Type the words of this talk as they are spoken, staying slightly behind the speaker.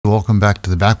welcome back to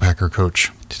the Backpacker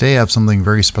Coach. Today I have something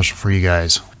very special for you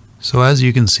guys. So as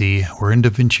you can see, we're in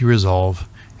DaVinci Resolve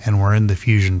and we're in the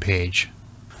Fusion page.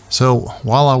 So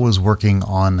while I was working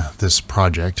on this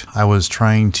project, I was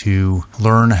trying to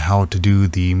learn how to do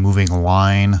the moving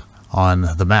line on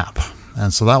the map.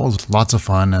 And so that was lots of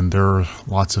fun, and there are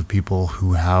lots of people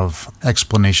who have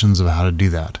explanations of how to do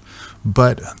that.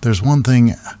 But there's one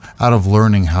thing out of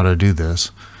learning how to do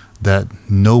this that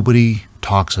nobody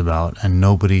talks about and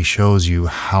nobody shows you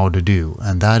how to do,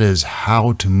 and that is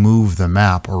how to move the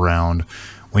map around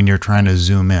when you're trying to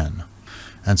zoom in.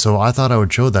 And so I thought I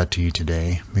would show that to you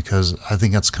today because I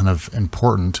think that's kind of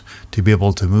important to be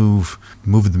able to move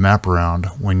the map around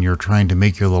when you're trying to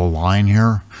make your little line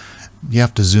here. You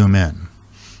have to zoom in.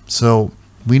 So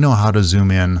we know how to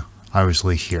zoom in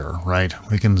obviously here, right?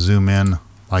 We can zoom in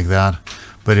like that,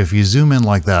 but if you zoom in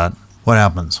like that, what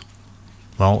happens?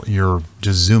 Well, you're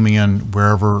just zooming in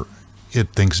wherever it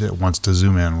thinks it wants to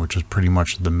zoom in, which is pretty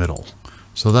much the middle.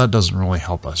 So that doesn't really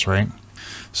help us, right?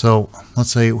 So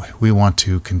let's say we want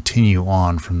to continue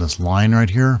on from this line right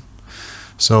here.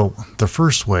 So the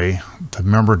first way to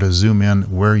remember to zoom in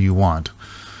where you want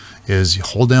is you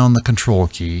hold down the control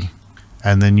key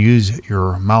and then use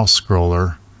your mouse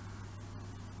scroller,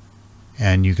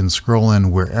 and you can scroll in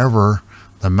wherever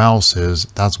the mouse is.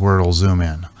 That's where it'll zoom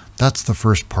in. That's the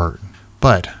first part.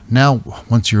 But now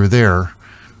once you're there,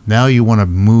 now you want to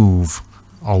move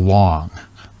along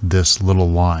this little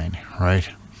line, right?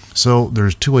 So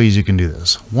there's two ways you can do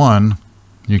this. One,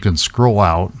 you can scroll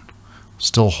out,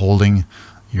 still holding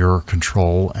your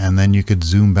control, and then you could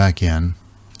zoom back in.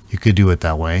 You could do it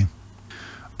that way,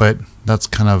 but that's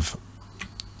kind of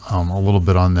a little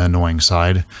bit on the annoying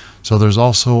side. So there's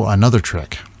also another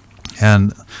trick,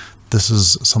 and this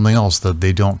is something else that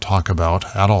they don't talk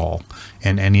about at all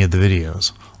in any of the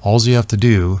videos. All you have to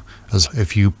do is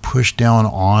if you push down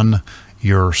on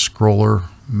your scroller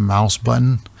mouse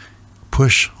button,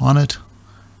 push on it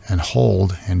and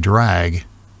hold and drag,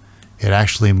 it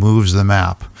actually moves the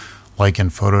map like in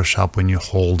Photoshop when you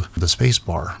hold the space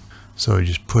bar. So you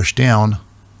just push down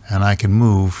and I can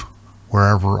move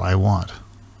wherever I want.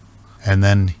 And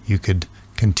then you could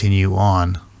continue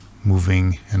on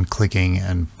moving and clicking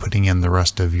and putting in the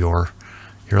rest of your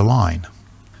line.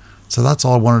 So that's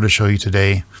all I wanted to show you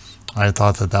today. I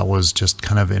thought that was just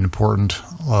kind of an important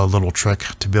little trick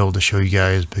to be able to show you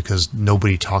guys because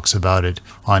nobody talks about it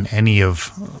on any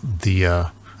of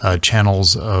the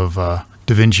channels of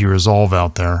DaVinci Resolve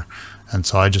out there. And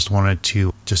so I just wanted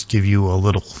to just give you a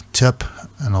little tip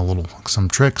and some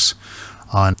tricks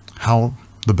on how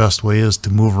the best way is to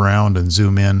move around and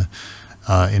zoom in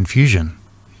Fusion.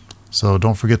 So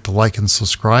don't forget to like and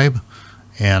subscribe,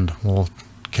 and we'll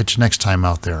catch you next time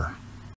out there.